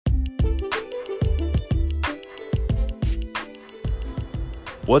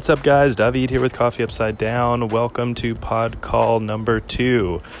What's up, guys? David here with Coffee Upside Down. Welcome to pod call number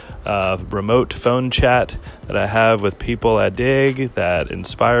 2, remote phone chat that I have with people at Dig that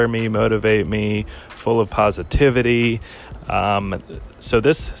inspire me, motivate me, full of positivity. So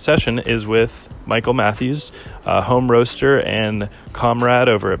this session is with Michael Matthews, home roaster and comrade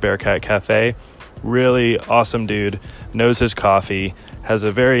over at Bearcat Cafe. Really awesome dude, knows his coffee, has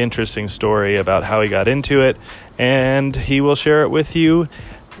a very interesting story about how he got into it, and he will share it with you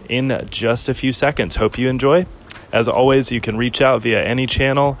in just a few seconds. Hope you enjoy. As always, you can reach out via any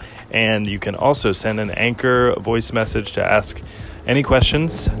channel, and you can also send an Anchor voice message to ask any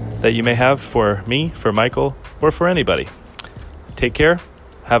questions that you may have for me, for Michael, or for anybody. Take care,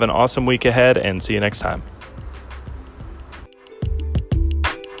 have an awesome week ahead, and see you next time.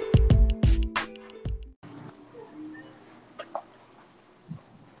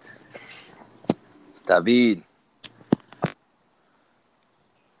 David,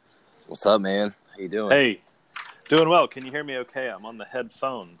 what's up, man? How you doing? Hey, doing well. Can you hear me okay? I'm on the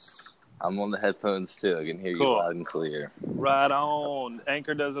headphones. I'm on the headphones too. I can hear you loud and clear. Right on.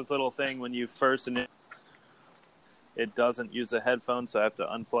 Anchor does this little thing when you first it doesn't use a headphone, so I have to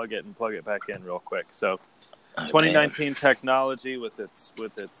unplug it and plug it back in real quick. So 2019 technology with its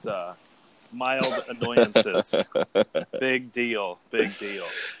mild annoyances. Big deal.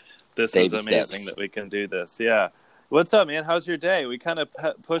 This Baby is amazing steps. that we can do this. Yeah. What's up, man? How's your day? We kind of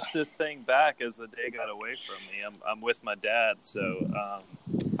pushed this thing back as the day got away from me. I'm with my dad, so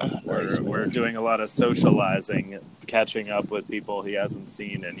we're doing a lot of socializing, catching up with people he hasn't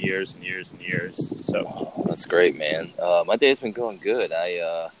seen in years and years and years. So That's great, man. My day's been going good.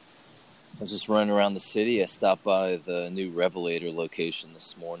 I was just running around the city. I stopped by the new Revelator location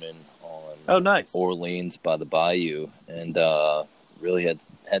this morning on nice. Orleans by the Bayou, and really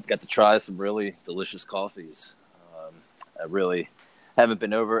had got to try some really delicious coffees. I really haven't been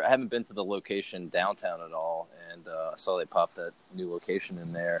to the location downtown at all, and I saw they popped that new location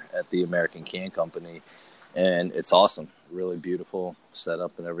in there at the American Can Company, and it's awesome. Really beautiful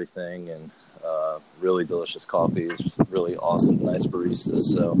setup and everything, and really delicious coffees, really awesome, nice baristas.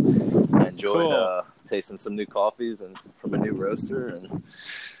 So I enjoyed tasting some new coffees and from a new roaster, and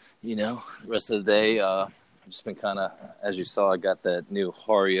the rest of the day, just been kind of, as you saw, I got that new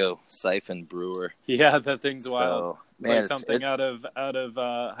Hario Siphon brewer. Yeah, that thing's wild. Man, like something out of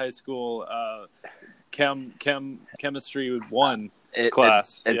high school chemistry 1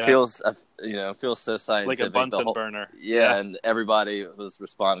 class. It feels so scientific. Like a Bunsen burner. Yeah, and everybody was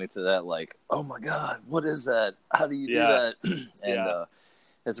responding to that like, "Oh my God, what is that? How do you do that?" And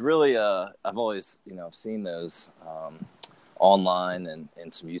it's really I've always seen those online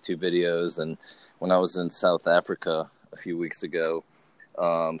and some YouTube videos, and when I was in South Africa a few weeks ago,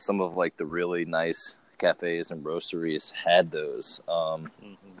 some of like the really nice cafes and roasteries had those.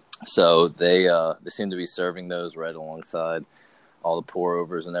 So they seem to be serving those right alongside all the pour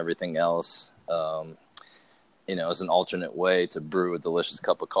overs and everything else. As an alternate way to brew a delicious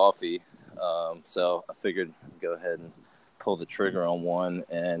cup of coffee. So I figured I'd go ahead and pull the trigger on one,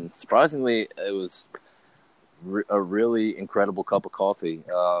 and surprisingly, it was a really incredible cup of coffee.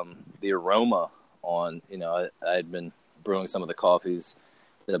 The aroma on, I had been brewing some of the coffees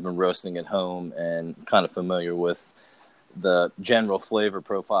that I've been roasting at home and kind of familiar with the general flavor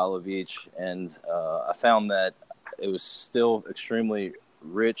profile of each. And I found that it was still extremely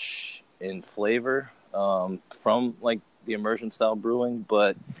rich in flavor from like the immersion style brewing,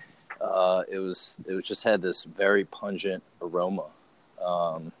 but it was just had this very pungent aroma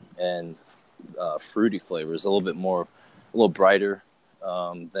and fruity flavors, a little brighter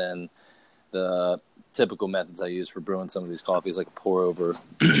than the typical methods I use for brewing some of these coffees, like a pour over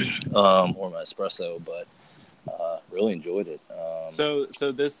or my espresso, but really enjoyed it. So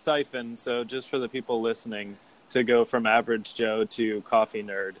this siphon, so just for the people listening, to go from average Joe to coffee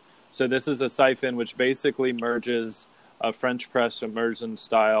nerd. So this is a siphon which basically merges a French press immersion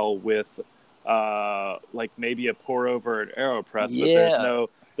style with like maybe a pour over at AeroPress, but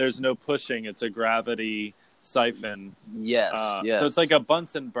there's no pushing. It's a gravity siphon. Yes. So it's like a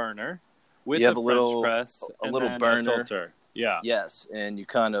Bunsen burner with a French press, a little burner, a filter. Yeah. Yes, and you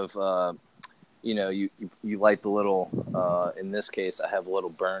kind of you light the little. In this case, I have a little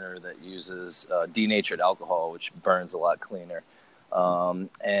burner that uses denatured alcohol, which burns a lot cleaner.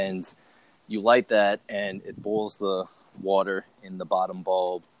 And you light that, and it boils the water in the bottom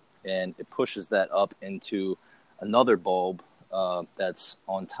bulb, and it pushes that up into another bulb that's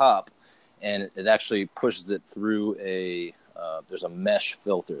on top, and it actually pushes it through there's a mesh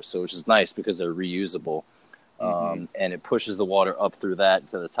filter, so which is nice because they're reusable. And it pushes the water up through that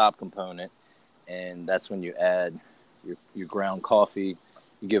to the top component, and that's when you add your ground coffee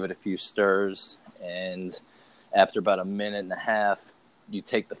You give it a few stirs, and after about a minute and a half, you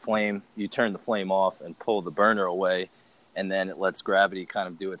turn the flame off and pull the burner away, and then it lets gravity kind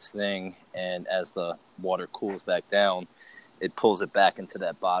of do its thing. And as the water cools back down, it pulls it back into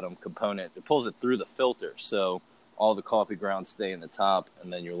that bottom component. It pulls it through the filter, so all the coffee grounds stay in the top,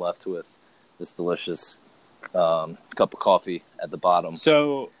 and then you're left with this delicious cup of coffee at the bottom.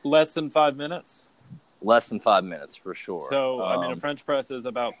 So less than 5 minutes? Less than 5 minutes, for sure. So, I mean, a French press is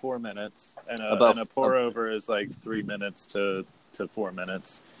about 4 minutes, and a pour-over is like 3 minutes to 4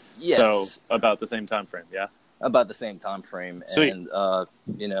 minutes. Yes. So, about the same time frame, yeah? About the same time frame. Sweet. And,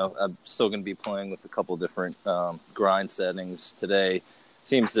 I'm still going to be playing with a couple different grind settings today.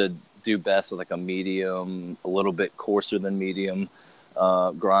 Seems to do best with like a medium, a little bit coarser than medium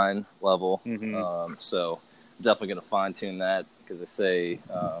grind level. Mm-hmm. So, definitely going to fine-tune that, because they say...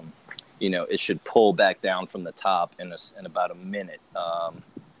 it should pull back down from the top in about a minute.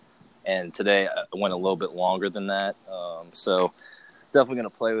 And today I went a little bit longer than that. So definitely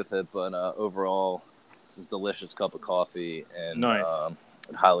going to play with it. But overall, this is a delicious cup of coffee. And nice.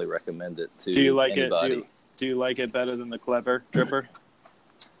 I'd highly recommend it to Do you like anybody. Do you like it better than the Clever Dripper?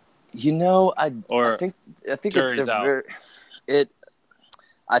 I think jury's out.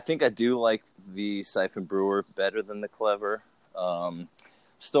 I think I do like the Siphon Brewer better than the Clever.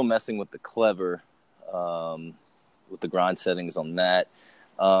 Still messing with the Clever, with the grind settings on that.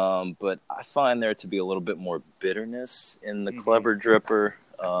 But I find there to be a little bit more bitterness in the Clever Dripper,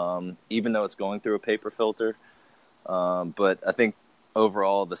 even though it's going through a paper filter. But I think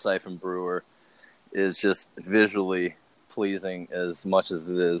overall the Siphon Brewer is just visually pleasing as much as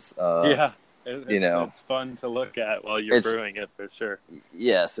it is. It's fun to look at while you're brewing it, for sure.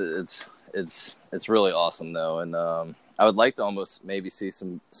 Yes, it's really awesome though, and I would like to almost maybe see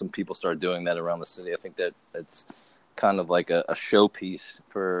some people start doing that around the city. I think that it's kind of like a showpiece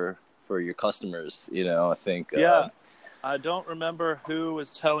for your customers. I think. Yeah, I don't remember who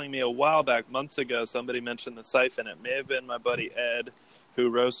was telling me a while back, months ago. Somebody mentioned the Siphon. It may have been my buddy Ed, who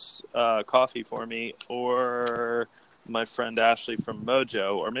roasts coffee for me, or my friend Ashley from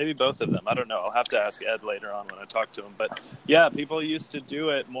Mojo, or maybe both of them. I don't know. I'll have to ask Ed later on when I talk to him. But yeah, people used to do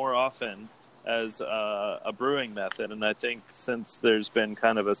it more often as a brewing method, and I think since there's been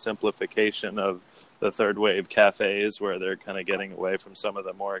kind of a simplification of the third wave cafes where they're kind of getting away from some of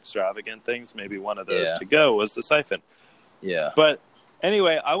the more extravagant things, maybe one of those to go was the Siphon. Yeah. But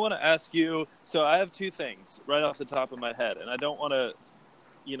anyway, I want to ask you, so I have two things right off the top of my head, and I don't want to,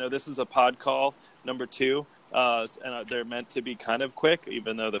 this is a pod call number 2, and they're meant to be kind of quick,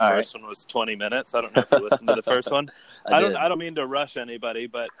 even though the first one was 20 minutes. I don't know if you listened to the first one. I don't mean to rush anybody,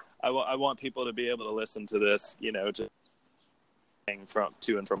 but I want people to be able to listen to this, just to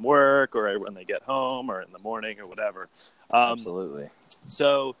and from work, or when they get home, or in the morning, or whatever. Absolutely.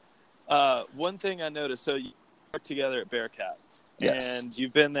 So, one thing I noticed, so you work together at Bearcat, and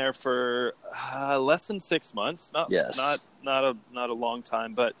you've been there for less than 6 months. Not a long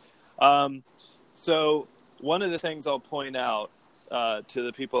time, but so one of the things I'll point out to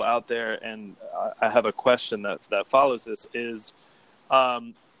the people out there, and I have a question that follows this, is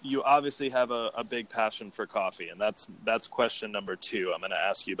you obviously have a big passion for coffee, and that's question number 2. I'm going to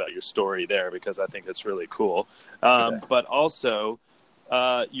ask you about your story there because I think it's really cool. But also,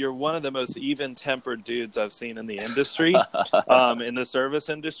 you're one of the most even-tempered dudes I've seen in the industry, in the service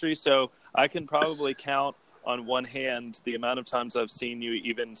industry. So I can probably count on one hand the amount of times I've seen you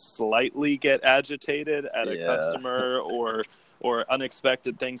even slightly get agitated at a customer or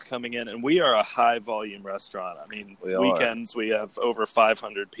unexpected things coming in. And we are a high volume restaurant. I mean, weekends we have over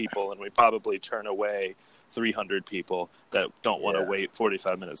 500 people, and we probably turn away 300 people that don't want to wait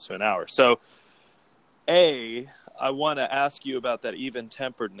 45 minutes to an hour. So I want to ask you about that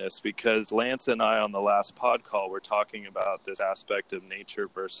even-temperedness, because Lance and I on the last pod call were talking about this aspect of nature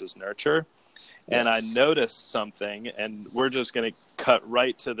versus nurture. And I noticed something, and we're just going to cut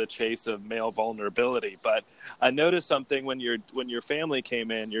right to the chase of male vulnerability. But I noticed something when your family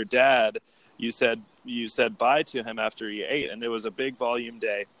came in. Your dad, you said bye to him after he ate, and it was a big volume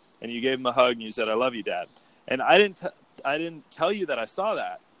day. And you gave him a hug, and you said, "I love you, Dad." And I didn't tell you that I saw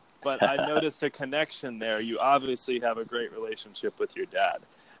that, but I noticed a connection there. You obviously have a great relationship with your dad,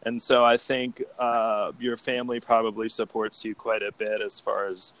 and so I think your family probably supports you quite a bit as far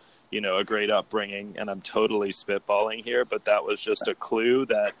as, a great upbringing. And I'm totally spitballing here, but that was just a clue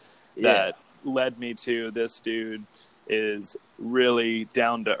that led me to this dude is really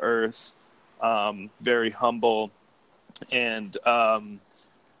down to earth, very humble, and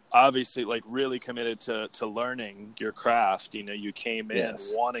obviously like really committed to learning your craft. You came in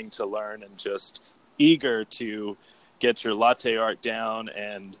wanting to learn and just eager to, get your latte art down,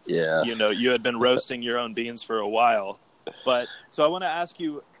 and you had been roasting your own beans for a while. But so I want to ask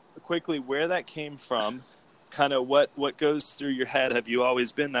you quickly where that came from, kind of what goes through your head. Have you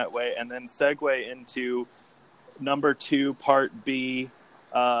always been that way? And then segue into number 2, part B,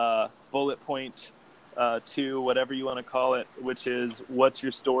 bullet point 2, whatever you want to call it, which is what's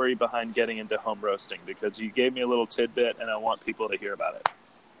your story behind getting into home roasting? Because you gave me a little tidbit and I want people to hear about it.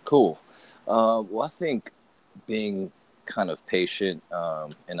 Cool. Well, I think being kind of patient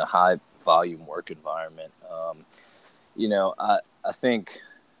in a high volume work environment, I think,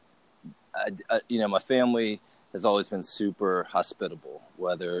 my family has always been super hospitable,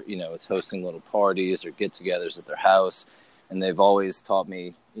 whether, it's hosting little parties or get-togethers at their house. And they've always taught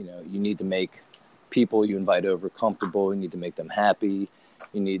me, you need to make people you invite over comfortable. You need to make them happy.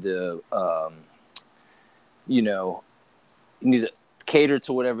 You need to, you need to cater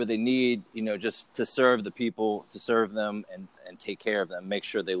to whatever they need, just to serve the people, to serve them and take care of them, make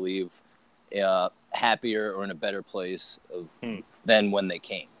sure they leave happier or in a better place than when they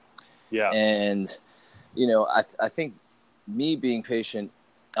came. Yeah. And, I think me being patient,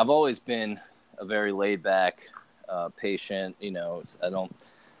 I've always been a very laid back, patient,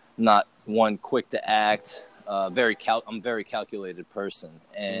 not one quick to act, I'm a very calculated person.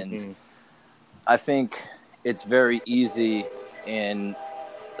 And I think it's very easy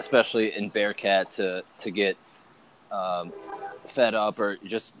especially in Bearcat to get, fed up or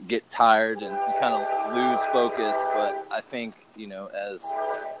just get tired and you kind of lose focus. But I think,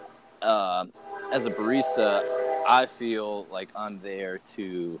 as a barista, I feel like I'm there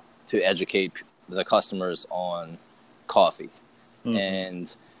to educate the customers on coffee.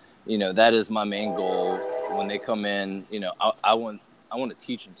 And, that is my main goal. When they come in, I want to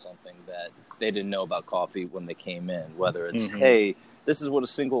teach them something that they didn't know about coffee when they came in, whether it's, hey, this is what a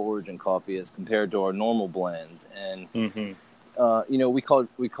single origin coffee is compared to our normal blend. And, we call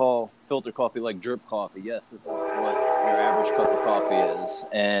filter coffee like drip coffee. Yes, this is what your average cup of coffee is.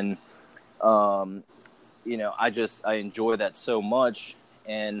 And, I enjoy that so much.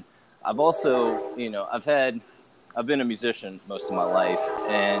 And I've also, I've been a musician most of my life.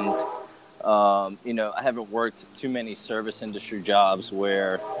 And, I haven't worked too many service industry jobs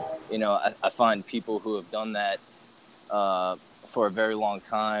where, I find people who have done that for a very long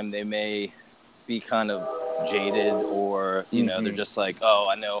time, they may be kind of jaded or, they're just like, oh,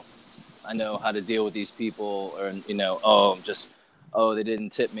 I know how to deal with these people or, they didn't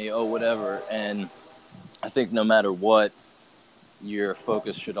tip me, whatever. And I think no matter what, your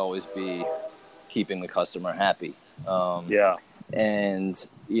focus should always be keeping the customer happy. And,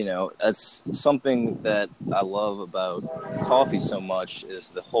 that's something that I love about coffee so much is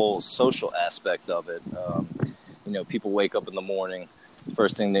the whole social aspect of it. People wake up in the morning,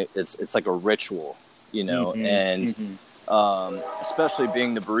 first thing it's like a ritual, and especially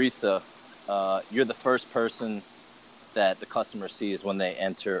being the barista, you're the first person that the customer sees when they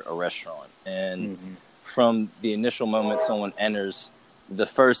enter a restaurant. And from the initial moment someone enters, the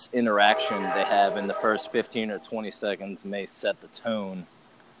first interaction they have in the first 15 or 20 seconds may set the tone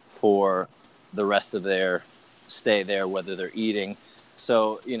for the rest of their stay there, whether they're eating.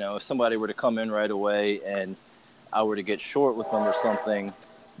 So, if somebody were to come in right away and I were to get short with them or something,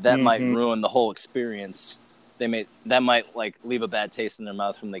 that might ruin the whole experience. That might like leave a bad taste in their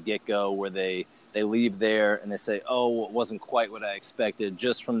mouth from the get-go, where they leave there and they say, oh, it wasn't quite what I expected.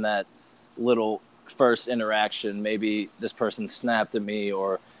 Just from that little first interaction, maybe this person snapped at me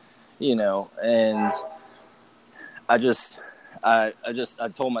or, and I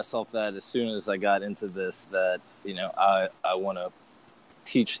told myself that as soon as I got into this, that, I want to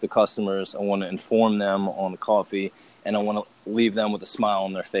teach the customers, I want to inform them on the coffee, and I want to leave them with a smile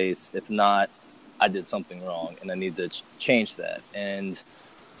on their face. If not, I did something wrong and I need to change that. And,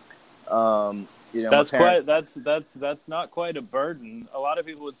 that's not quite a burden. A lot of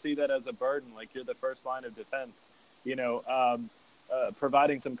people would see that as a burden, like you're the first line of defense.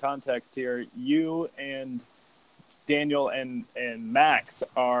 Providing some context here, you and Daniel and Max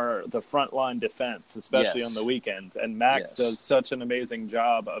are the frontline defense, especially on the weekends. And Max does such an amazing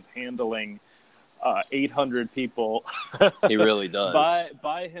job of handling 800 people. He really does.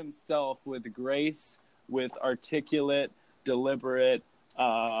 by himself, with grace, with articulate, deliberate,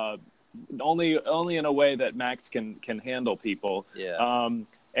 only in a way that Max can handle people.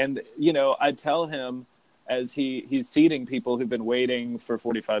 And I tell him, as he's seating people who've been waiting for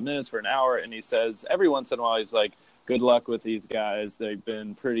 45 minutes, for an hour, and he says every once in a while, he's like, good luck with these guys. They've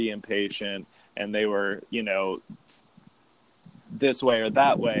been pretty impatient and they were, this way or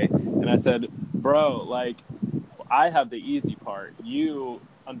that way. And I said, bro, like, I have the easy part. You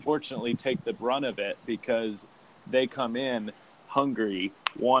unfortunately take the brunt of it, because they come in hungry,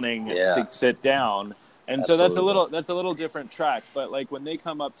 wanting Yeah. to sit down. And Absolutely. so that's a little different track. But like when they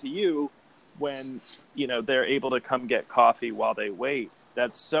come up to you, when, you know, they're able to come get coffee while they wait,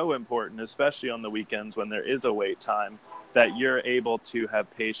 that's so important, especially on the weekends when there is a wait time, that you're able to have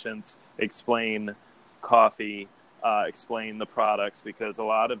patients explain coffee, explain the products, because a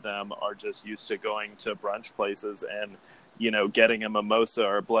lot of them are just used to going to brunch places and, you know, getting a mimosa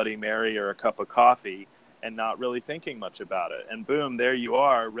or a Bloody Mary or a cup of coffee and not really thinking much about it. And boom, there you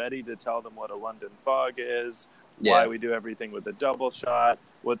are, ready to tell them what a London fog is, why we do everything with a double shot,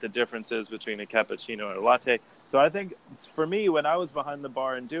 what the difference is between a cappuccino and a latte. So I think for me, when I was behind the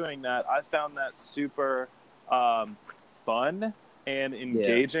bar and doing that, I found that super fun and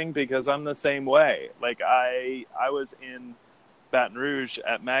engaging, because I'm the same way. Like I was in Baton Rouge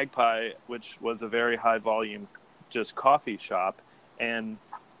at Magpie, which was a very high volume just coffee shop. And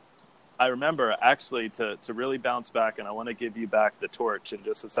I remember, actually, to really bounce back, and I want to give you back the torch in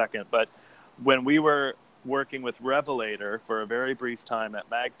just a second, but when we were working with Revelator for a very brief time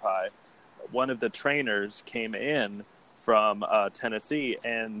at Magpie, one of the trainers came in from Tennessee,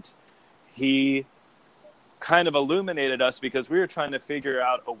 and he kind of illuminated us, because we were trying to figure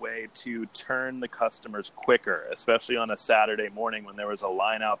out a way to turn the customers quicker, especially on a Saturday morning when there was a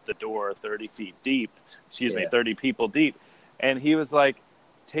line out the door 30 feet deep, 30 people deep. And he was like,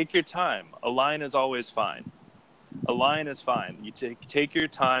 take your time. A line is always fine. A line is fine. You take your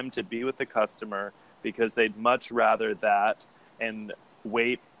time to be with the customer, because they'd much rather that and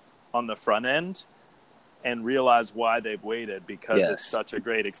wait on the front end and realize why they've waited, because it's such a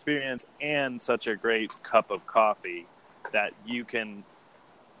great experience and such a great cup of coffee that you can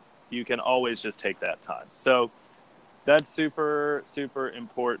always just take that time. So that's super, super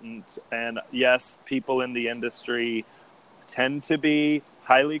important. And yes, people in the industry tend to be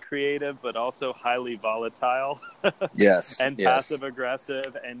highly creative, but also highly volatile. And passive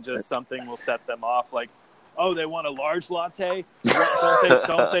aggressive, and just something will set them off. Like, oh, they want a large latte?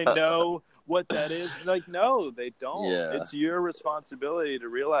 Don't they know what that is? Like, no, they don't. Yeah. It's your responsibility to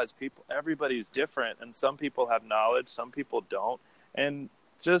realize everybody's different, and some people have knowledge, some people don't, and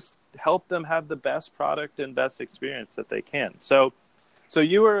just help them have the best product and best experience that they can. So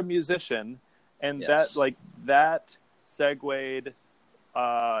you were a musician, and that segued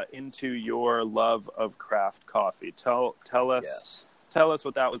into your love of craft coffee. Tell us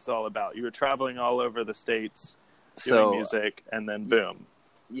what that was all about. You were traveling all over the States doing music, and then boom.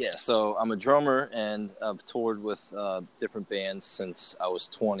 Yeah, so I'm a drummer, and I've toured with different bands since I was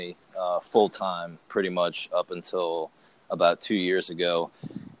 20, full time, pretty much up until about 2 years ago.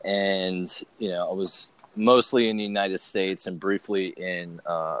 And I was mostly in the United States and briefly in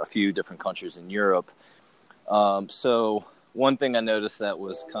a few different countries in Europe. So one thing I noticed that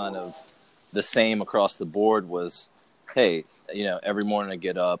was kind of the same across the board was, hey, every morning I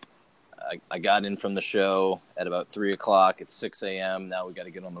get up, I got in from the show at about 3 o'clock. It's 6 a.m. Now we got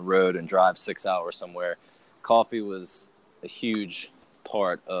to get on the road and drive 6 hours somewhere. Coffee was a huge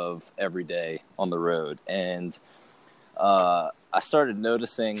part of every day on the road. And I started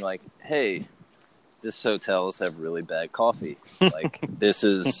noticing, like, hey, this hotels have really bad coffee. Like, this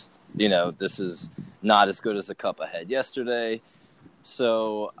is not as good as the cup I had yesterday.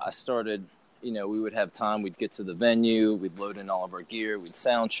 So I started, we would have time. We'd get to the venue. We'd load in all of our gear. We'd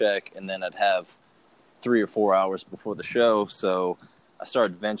sound check. And then I'd have 3 or 4 hours before the show. So I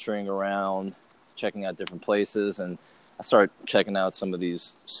started venturing around, checking out different places. And I started checking out some of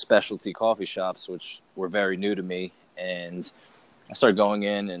these specialty coffee shops, which were very new to me. And I started going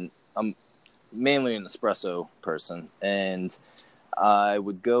in, and I'm mainly an espresso person. And I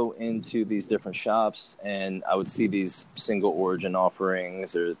would go into these different shops, and I would see these single origin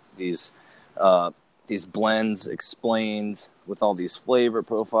offerings, or these blends explained with all these flavor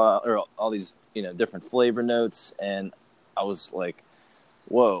profile, or all these different flavor notes. And I was like,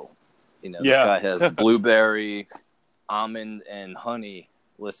 whoa, this guy has blueberry, almond, and honey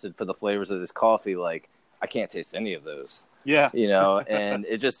listed for the flavors of this coffee. Like, I can't taste any of those. And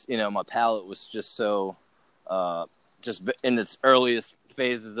it just, my palate was just so just in its earliest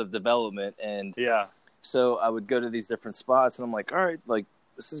phases of development. And so I would go to these different spots, and I'm like, all right, like,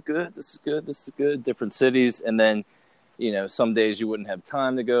 this is good, different cities. And then, some days you wouldn't have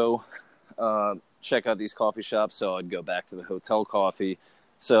time to go check out these coffee shops, so I'd go back to the hotel coffee.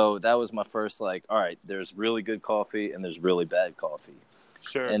 So that was my first, like, all right, there's really good coffee and there's really bad coffee.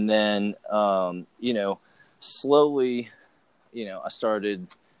 Sure. And then, slowly, I started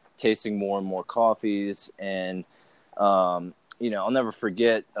tasting more and more coffees. And, I'll never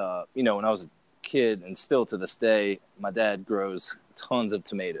forget, when I was a kid, and still to this day, my dad grows tons of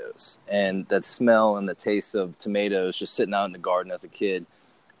tomatoes. And that smell and the taste of tomatoes, just sitting out in the garden as a kid,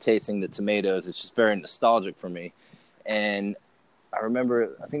 tasting the tomatoes, it's just very nostalgic for me. And I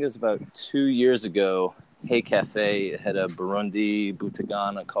remember, I think it was about 2 years ago, Hey Cafe had a Burundi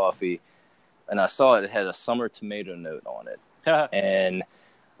Butagana coffee, and I saw it had a summer tomato note on it. And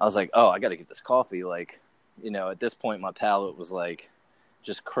I was like, oh, I got to get this coffee. Like, at this point, my palate was like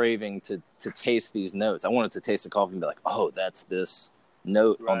just craving to taste these notes. I wanted to taste the coffee and be like, oh, that's this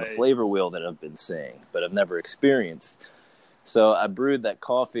note on the flavor wheel that I've been seeing, but I've never experienced. So I brewed that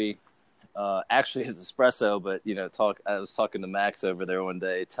coffee. Actually, it's espresso, but I was talking to Max over there one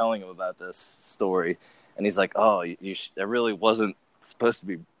day, telling him about this story, and he's like, "Oh, that really wasn't supposed to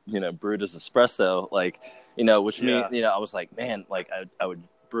be, brewed as espresso, like, which means, I was like, man, like I would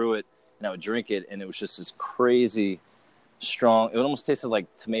brew it and I would drink it, and it was just this crazy strong. It almost tasted like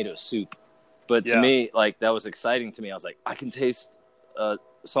tomato soup, but to me, like that was exciting to me. I was like, I can taste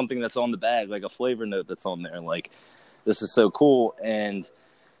something that's on the bag, like a flavor note that's on there, like this is so cool. And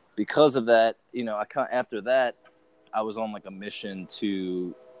because of that, after that, I was on like a mission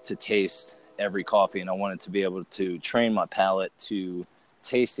to taste every coffee, and I wanted to be able to train my palate to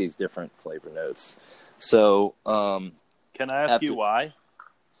taste these different flavor notes. So, can I ask you why?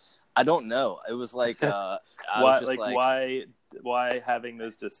 I don't know. It was like, why having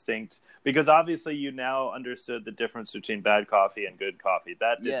those distinct? Because obviously you now understood the difference between bad coffee and good coffee.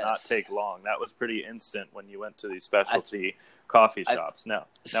 That did not take long. That was pretty instant when you went to these specialty coffee shops. Now,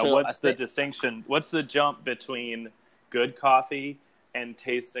 what's the distinction? What's the jump between good coffee and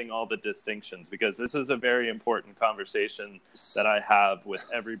tasting all the distinctions? Because this is a very important conversation that I have with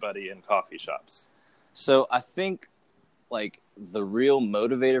everybody in coffee shops. So I think like the real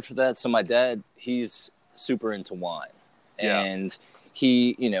motivator for that. So my dad, he's super into wine. And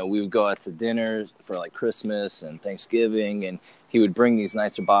he, we would go out to dinner for like Christmas and Thanksgiving, and he would bring these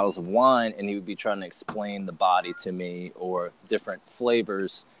nicer bottles of wine, and he would be trying to explain the body to me or different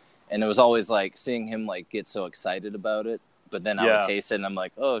flavors. And it was always like seeing him like get so excited about it. But then I would taste it, and I'm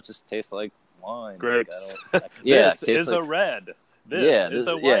like, oh, it just tastes like wine. Grapes. This is a red. This is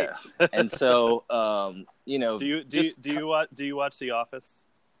a white. And so, do you watch The Office?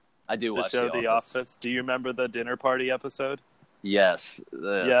 I do watch the show The Office. Do you remember the dinner party episode? Yes.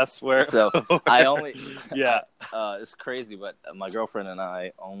 Yes. Where? So I only. It's crazy, but my girlfriend and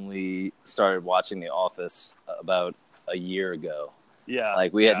I only started watching The Office about a year ago. Yeah.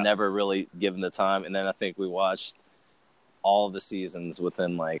 Like we had never really given the time, and then I think we watched all the seasons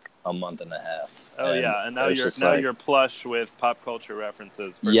within like a month and a half. Oh, and now you're plush with pop culture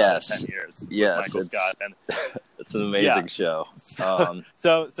references for 10 years. Yes, Michael Scott, and it's an amazing show. So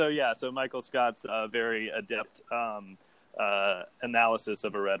Michael Scott's very adept analysis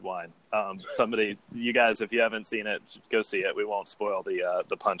of a red wine. You guys, if you haven't seen it, go see it. We won't spoil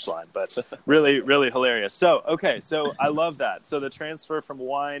the punchline, but really, really hilarious. So I love that. So the transfer from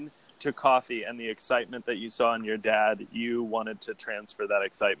wine to coffee and the excitement that you saw in your dad, you wanted to transfer that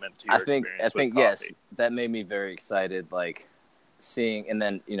excitement to your experience with coffee. Yes, that made me very excited, like seeing, and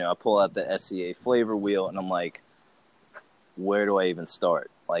then, I pull out the SCA flavor wheel and I'm like, where do I even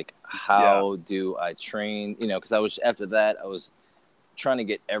start? Like, how do I train? Because after that, I was trying to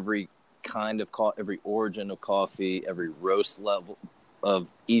get every kind of coffee, every origin of coffee, every roast level of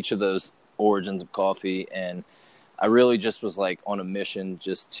each of those origins of coffee. And I really just was like on a mission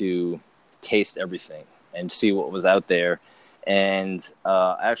just to taste everything and see what was out there. And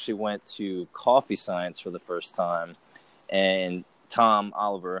I actually went to Coffee Science for the first time, and Tom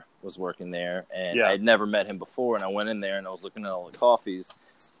Oliver was working there, and I had never met him before. And I went in there and I was looking at all the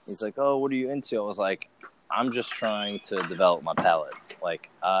coffees. He's like, "Oh, what are you into?" I was like, "I'm just trying to develop my palate.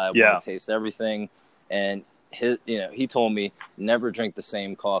 Like, I want to taste everything." And he told me never drink the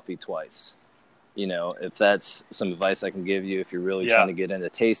same coffee twice. If that's some advice I can give you, if you're really trying to get into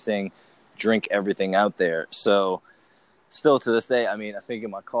tasting, drink everything out there. So still to this day, I mean, I think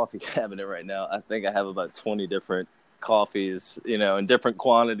in my coffee cabinet right now, I think I have about 20 different coffees, in different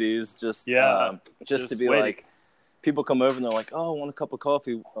quantities, just to be waiting. Like, people come over and they're like, "Oh, I want a cup of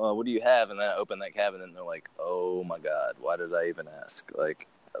coffee. What do you have?" And then I open that cabinet and they're like, "Oh my God, why did I even ask?" Like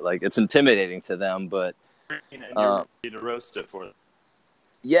it's intimidating to them, but and you're ready to roast it for them.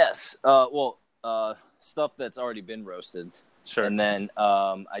 Yes. Stuff that's already been roasted. Sure. And then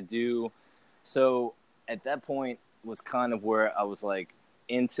I do. So at that point was kind of where I was like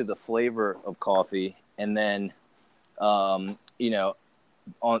into the flavor of coffee, and then back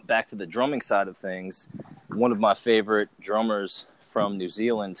to the drumming side of things. One of my favorite drummers from New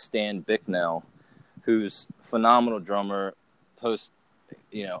Zealand, Stan Bicknell, who's a phenomenal drummer,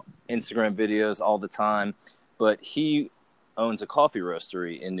 Instagram videos all the time. But he owns a coffee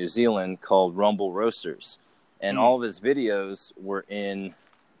roastery in New Zealand called Rumble Roasters, and all of his videos were in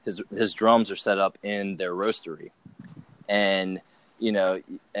his drums are set up in their roastery, and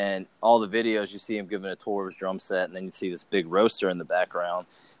and all the videos you see him giving a tour of his drum set, and then you see this big roaster in the background,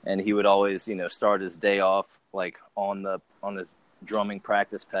 and he would always start his day off like on his drumming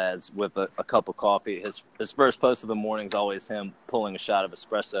practice pads with a cup of coffee. His first post of the morning is always him pulling a shot of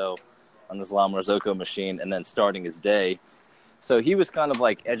espresso on this La Marzocco machine and then starting his day. So he was kind of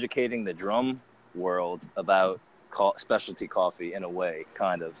like educating the drum world about specialty coffee in a way,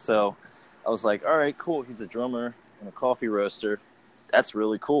 kind of. So I was like, all right, cool. He's a drummer and a coffee roaster. That's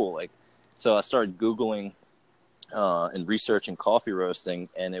really cool. Like, so I started Googling and researching coffee roasting,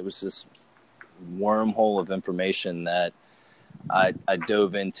 and it was this wormhole of information that I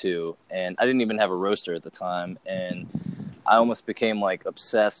dove into, and I didn't even have a roaster at the time, and I almost became like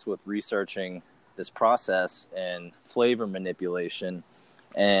obsessed with researching this process and flavor manipulation,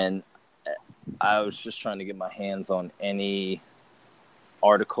 and I was just trying to get my hands on any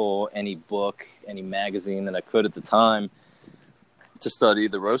article, any book, any magazine that I could at the time to study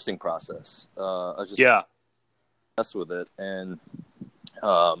the roasting process. I was just obsessed with it, and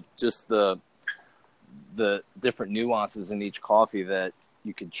just the different nuances in each coffee that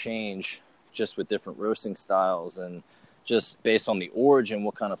you could change just with different roasting styles, and just based on the origin,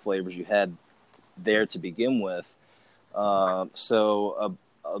 what kind of flavors you had there to begin with. So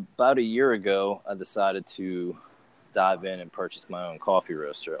about a year ago, I decided to dive in and purchase my own coffee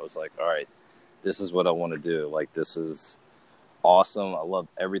roaster. I was like, all right, this is what I want to do. Like, this is awesome. I love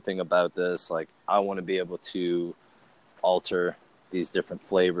everything about this. Like, I want to be able to alter these different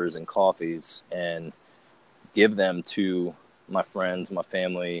flavors and coffees and give them to my friends, my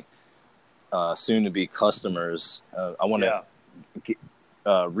family, soon to be customers. I want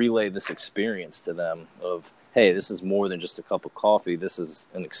to relay this experience to them of, hey, this is more than just a cup of coffee. This is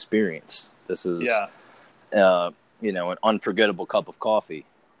an experience. This is, an unforgettable cup of coffee.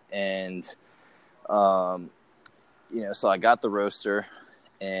 And, so I got the roaster,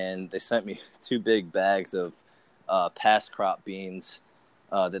 and they sent me 2 big bags of past crop beans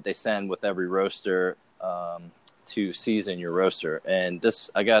that they send with every roaster to season your roaster. And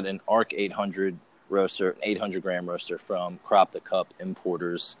I got an ARC 800 roaster, an 800-gram roaster from Crop to Cup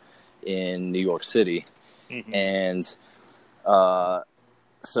importers in New York City. Mm-hmm. And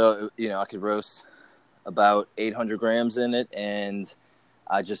so, I could roast about 800 grams in it, and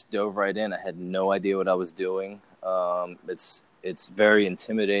I just dove right in. I had no idea what I was doing. It's very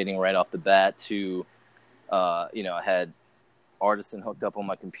intimidating right off the bat to, I had Artisan hooked up on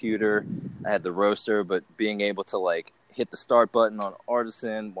my computer. I had the roaster, but being able to like hit the start button on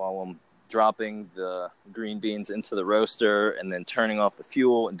Artisan while I'm dropping the green beans into the roaster and then turning off the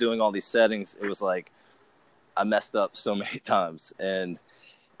fuel and doing all these settings, it was like I messed up so many times. And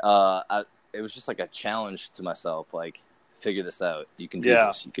it was just like a challenge to myself, like, figure this out. You can do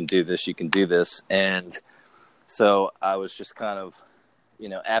this. You can do this. You can do this. And so I was just kind of,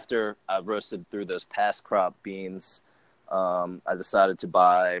 after I roasted through those past crop beans, I decided to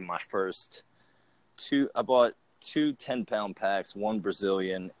buy my first I bought 2 10-pound packs, 1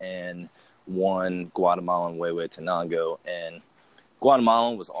 Brazilian and 1 Guatemalan Huehue Tenango. And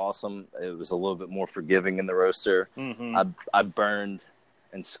Guatemalan was awesome. It was a little bit more forgiving in the roaster. Mm-hmm. I burned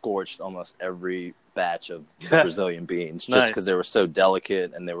and scorched almost every batch of the Brazilian beans just because they were so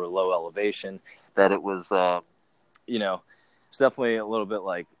delicate and they were low elevation that it was, it's definitely a little bit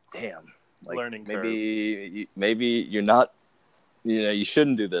like, damn. Like, learning curve. Maybe you're not, you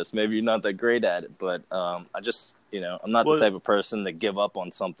shouldn't do this. Maybe you're not that great at it. But I just, I'm not the type of person to give up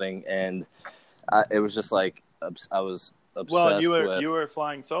on something. And it was just like I was obsessed. Well, you were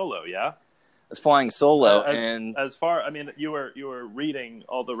flying solo, yeah. I was flying solo, you were reading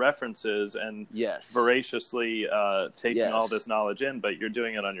all the references and voraciously taking all this knowledge in, but you're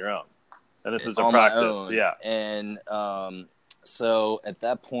doing it on your own. And this is a practice, yeah. And so at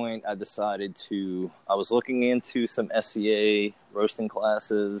that point, I decided I was looking into some SCA roasting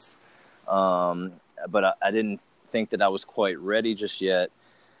classes, but I didn't think that I was quite ready just yet.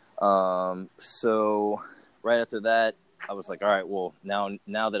 So right after that, I was like, all right, well,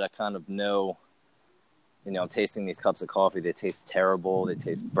 now that I kind of know, I'm tasting these cups of coffee, they taste terrible, they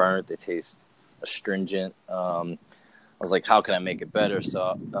taste burnt, they taste astringent. I was like, how can I make it better?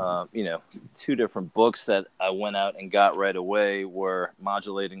 So, 2 different books that I went out and got right away were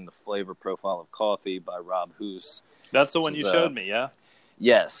Modulating the Flavor Profile of Coffee by Rob Hoos. That's the one you showed me, yeah?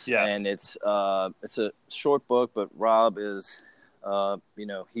 Yes. Yeah. And it's a short book, but Rob is,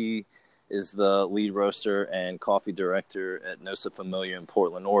 he is the lead roaster and coffee director at Nosa Familia in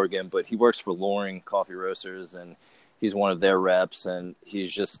Portland, Oregon, but he works for Loring Coffee Roasters, and he's one of their reps, and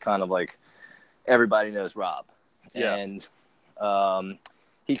he's just kind of like, everybody knows Rob. Yeah. And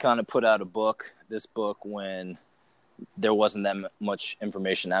he kind of put out this book when there wasn't that much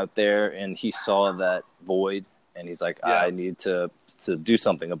information out there, and he saw that void, and he's like, I need to do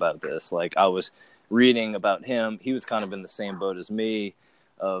something about this. Like, I was reading about him. He was kind of in the same boat as me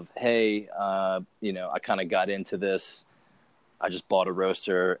of, hey, I kind of got into this. I just bought a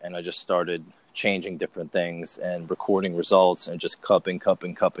roaster, and I just started changing different things and recording results and just cupping.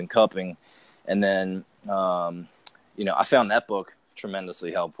 And then, I found that book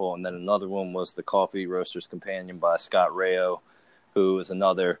tremendously helpful. And then another one was The Coffee Roaster's Companion by Scott Rayo, who is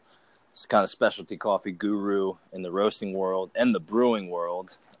another kind of specialty coffee guru in the roasting world and the brewing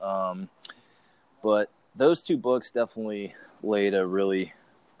world. But those two books definitely laid a really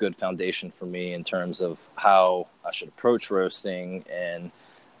good foundation for me in terms of how I should approach roasting and,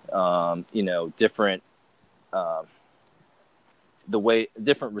 different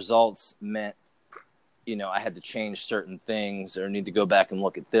results meant, I had to change certain things or need to go back and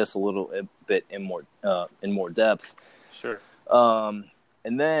look at this a little bit in more depth. Sure.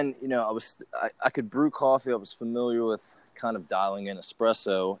 And then, I could brew coffee. I was familiar with kind of dialing in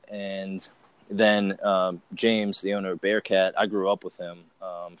espresso. And then James, the owner of Bearcat, I grew up with him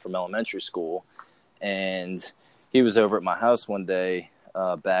from elementary school. And he was over at my house one day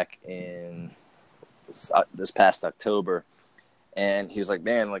back in this past October. And he was like,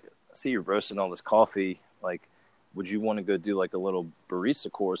 man, like, I see you're roasting all this coffee. Like, would you want to go do like a little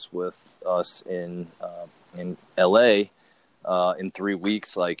barista course with us in LA in 3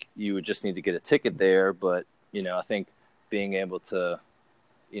 weeks? Like, you would just need to get a ticket there. But, I think being able to,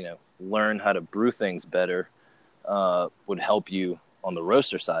 learn how to brew things better would help you on the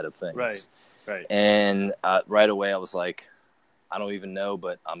roaster side of things. Right. And right away I was like, I don't even know,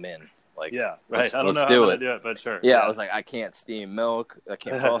 but I'm in. Like, yeah, right. I don't know how to do it, but sure. Yeah, I was like, I can't steam milk. I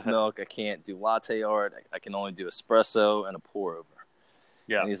can't froth milk. I can't do latte art. I can only do espresso and a pour over.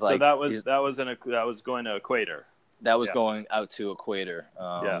 Yeah. And he's so like, that was going to Equator. That was going out to Equator.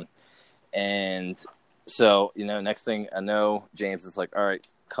 And so, next thing I know, James is like, all right,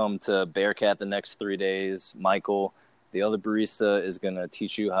 come to Bearcat the next 3 days. Michael, the other barista, is going to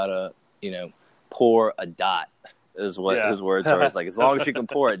teach you how to, pour a dot. Is what his words are. It's like, as long as you can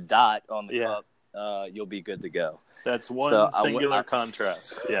pour a dot on the cup, you'll be good to go. That's one singular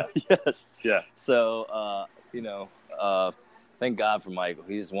contrast. Yeah. Yes. Yeah. So, thank God for Michael.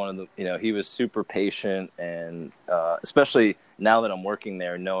 He's one of the, he was super patient, and especially now that I'm working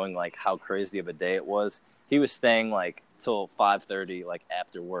there, knowing like how crazy of a day it was, he was staying like till 5:30, like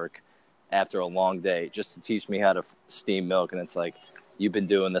after work, after a long day, just to teach me how to steam milk. And it's like, you've been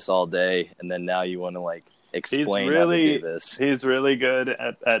doing this all day, and then now you want to like explain how to do this. He's really good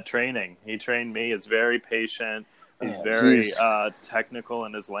at training. He trained me. He's very patient. He's very technical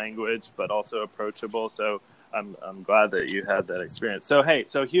in his language, but also approachable. So I'm glad that you had that experience. So hey,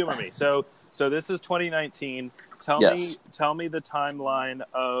 so humor me. So this is 2019. Tell me the timeline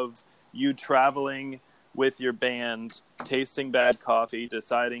of you traveling with your band, tasting bad coffee,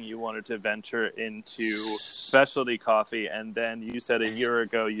 deciding you wanted to venture into specialty coffee, and then you said a year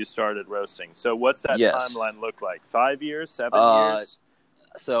ago you started roasting. So what's that timeline look like? 5 years, 7 years?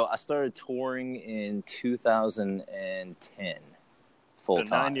 So I started touring in 2010, full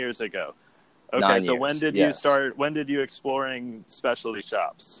time. 9 years ago. Okay, so when did you start? When did you exploring specialty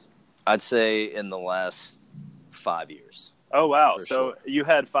shops? I'd say in the last 5 years. Oh, wow. So you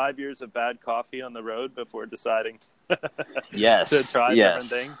had 5 years of bad coffee on the road before deciding to try different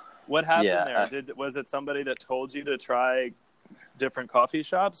things? What happened there? Was it somebody that told you to try different coffee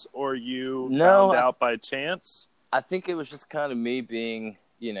shops, or you found out by chance? I think it was just kind of me being,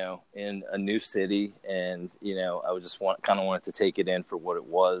 in a new city, and, I would just wanted to take it in for what it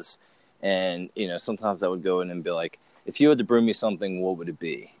was. And, sometimes I would go in and be like, if you had to brew me something, what would it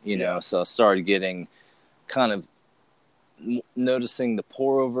be? So I started getting kind of noticing the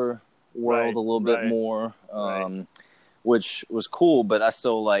pour over world a little bit more, which was cool, but I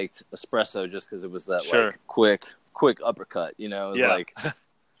still liked espresso just because it was that like quick uppercut, it was like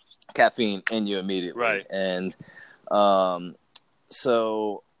caffeine in you immediately. Right. And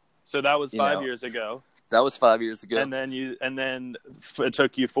so that was 5 years ago. That was 5 years ago. And then it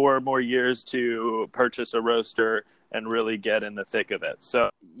took you 4 more years to purchase a roaster and really get in the thick of it.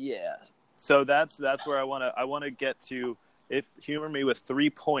 So So that's where I want to get to. If humor me with 3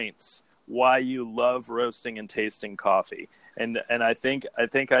 points why you love roasting and tasting coffee. And I think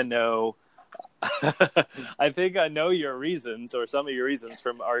I know I think I know your reasons, or some of your reasons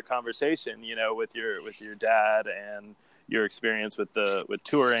from our conversation, with your dad and your experience with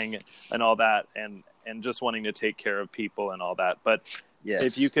touring and all that, and just wanting to take care of people and all that. But Yes.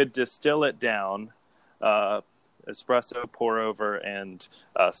 if you could distill it down, espresso, pour over, and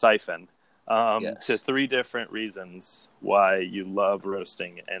siphon, Yes. to 3 different reasons why you love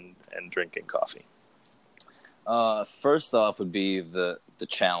roasting and drinking coffee. First off would be the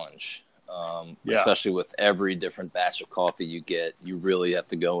challenge. Especially with every different batch of coffee you get, you really have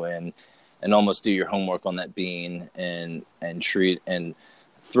to go in and almost do your homework on that bean and treat and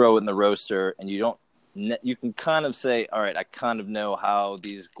throw it in the roaster. And you can kind of say, all right, I kind of know how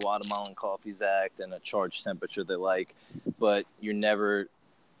these Guatemalan coffees act and a charge temperature they like, but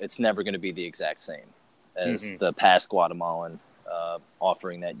it's never going to be the exact same as the past Guatemalan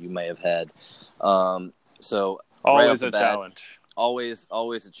offering that you may have had. So always a challenge. Always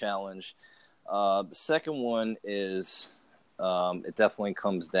a challenge. The second one is it definitely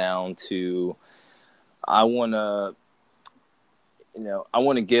comes down to I want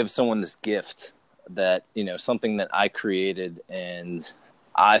to give someone this gift that, something that I created and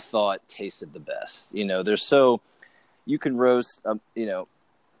I thought tasted the best. You can roast,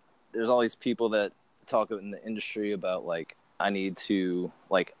 there's all these people that talk in the industry about like, I need to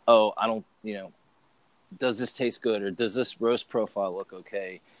like, oh, I don't, does this taste good, or does this roast profile look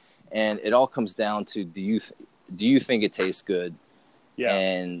okay? And it all comes down to, do you think it tastes good? Yeah.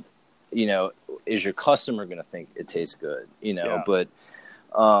 And, is your customer going to think it tastes good? Yeah. But,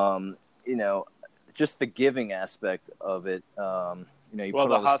 just the giving aspect of it, you put all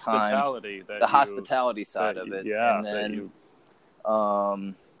this hospitality time, hospitality side of it. Yeah. And then,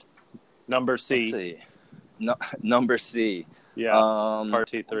 number C. Let's see. Number C. Yeah.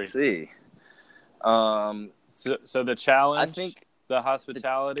 Part T3. Let's see. So the challenge, I think the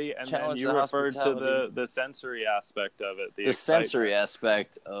hospitality, and then you referred to the sensory aspect of it. The sensory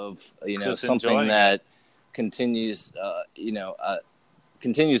aspect of, just something that continues,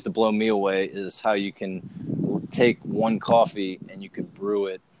 continues to blow me away is how you can take one coffee and you can brew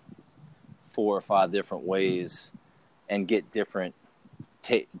it 4 or 5 different ways and get different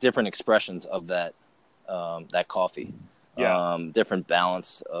expressions of that coffee. Yeah. Different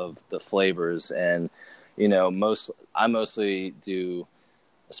balance of the flavors. And, I mostly do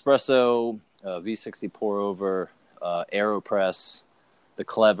espresso, V60 pour over, AeroPress, the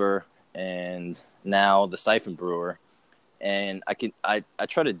Clever, and now the Siphon Brewer. And I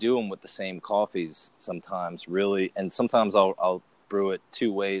try to do them with the same coffees sometimes, really. And sometimes I'll brew it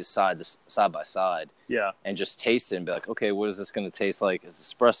 2 ways, side by side. Yeah. And just taste it and be like, okay, what is this going to taste like?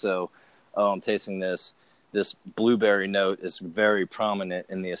 It's espresso. Oh, I'm tasting this. This blueberry note is very prominent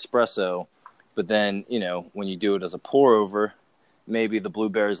in the espresso. But then, when you do it as a pour over, maybe the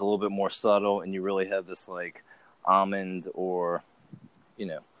blueberry is a little bit more subtle and you really have this like almond or,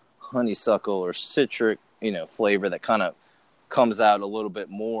 honeysuckle or citric, flavor that kind of comes out a little bit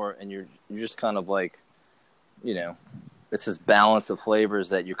more. And you're just kind of like, it's this balance of flavors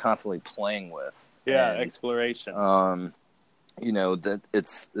that you're constantly playing with. Yeah. And, exploration. That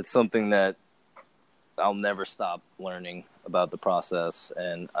it's something that I'll never stop learning about the process,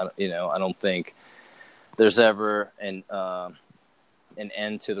 and I don't think there's ever an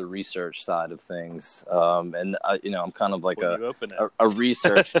end to the research side of things. And I'm kind of like a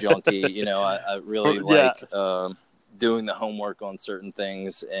research junkie. I really like doing the homework on certain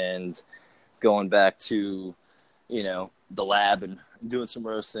things and going back to the lab and doing some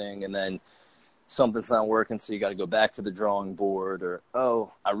roasting, and then something's not working, so you got to go back to the drawing board, or, oh,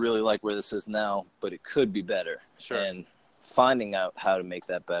 I really like where this is now, but it could be better. Sure. And finding out how to make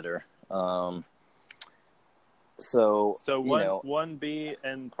that better. So 1B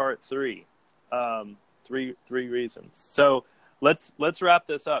and part 3, 3 reasons. So let's wrap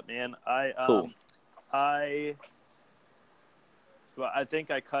this up, man. Cool. I think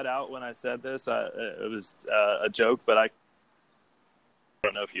I cut out when I said this. It was a joke, but I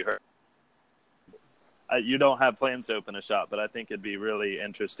don't know if you heard. You don't have plans to open a shop, but I think it'd be really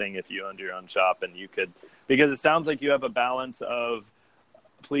interesting if you owned your own shop and you could, because it sounds like you have a balance of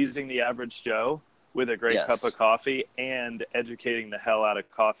pleasing the average Joe with a great cup of coffee and educating the hell out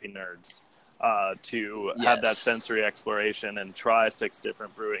of coffee nerds to have that sensory exploration and try 6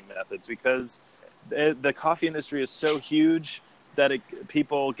 different brewing methods, because the coffee industry is so huge that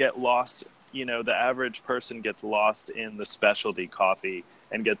people get lost. The average person gets lost in the specialty coffee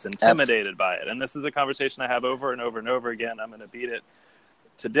and gets intimidated by it. And this is a conversation I have over and over and over again. I'm going to beat it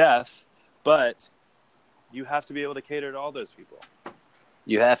to death, but you have to be able to cater to all those people.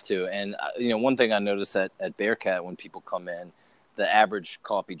 You have to. And, one thing I noticed at Bearcat when people come in, the average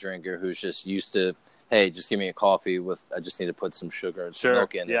coffee drinker who's just used to, hey, just give me a coffee I just need to put some sugar and some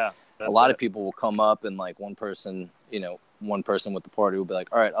milk in it. Yeah, a lot of people will come up and like one person with the party will be like,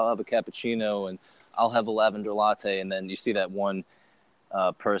 all right, I'll have a cappuccino and I'll have a lavender latte. And then you see that one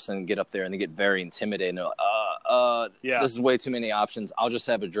person get up there and they get very intimidated. And they're like, this is way too many options. I'll just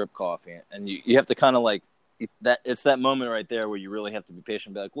have a drip coffee. And you have to kind of like it's that moment right there where you really have to be patient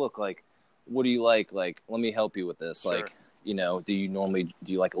and be like, look, like, what do you like? Like, let me help you with this. Sure. Like, do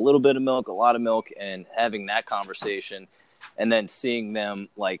you like a little bit of milk, a lot of milk, and having that conversation and then seeing them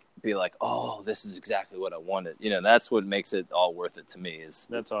like be like, oh, this is exactly what I wanted. That's what makes it all worth it to me is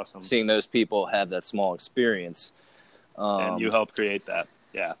that's awesome. Seeing those people have that small experience. And you help create that.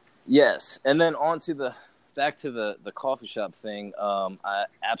 Yeah. Yes. And then back to the coffee shop thing. I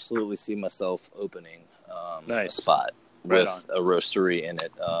absolutely see myself opening a spot with a roastery in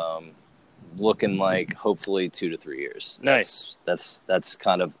it. Looking like hopefully 2 to 3 years. Nice. That's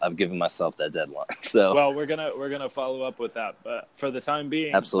kind of, I've given myself that deadline. So well, we're gonna follow up with that. But for the time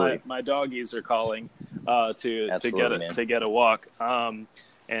being, absolutely, my doggies are calling to get a walk.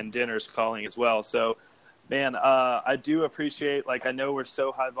 And dinner's calling as well. So, man, I do appreciate. Like, I know we're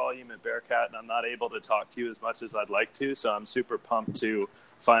so high volume at Bearcat, and I'm not able to talk to you as much as I'd like to. So I'm super pumped to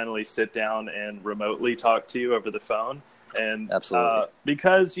finally sit down and remotely talk to you over the phone. And absolutely,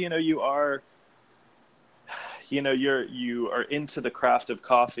 because you are into the craft of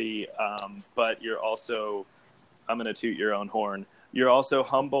coffee, but you're also, I'm going to toot your own horn. You're also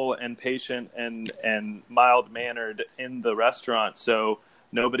humble and patient and mild mannered in the restaurant. So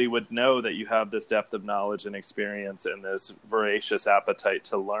nobody would know that you have this depth of knowledge and experience and this voracious appetite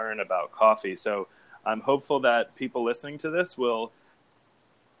to learn about coffee. So I'm hopeful that people listening to this will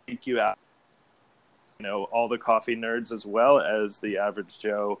seek you out. All the coffee nerds as well as the average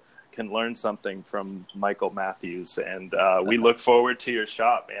Joe can learn something from Michael Matthews. And we look forward to your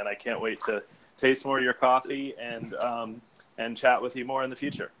shop, man. I can't wait to taste more of your coffee and chat with you more in the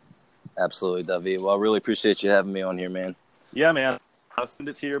future. Absolutely, David. Well, I really appreciate you having me on here, man. Yeah, man. I'll send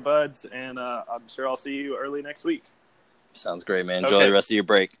it to your buds, and I'm sure I'll see you early next week. Sounds great, man. Enjoy the rest of your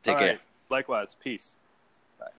break. Take care. Likewise. Peace.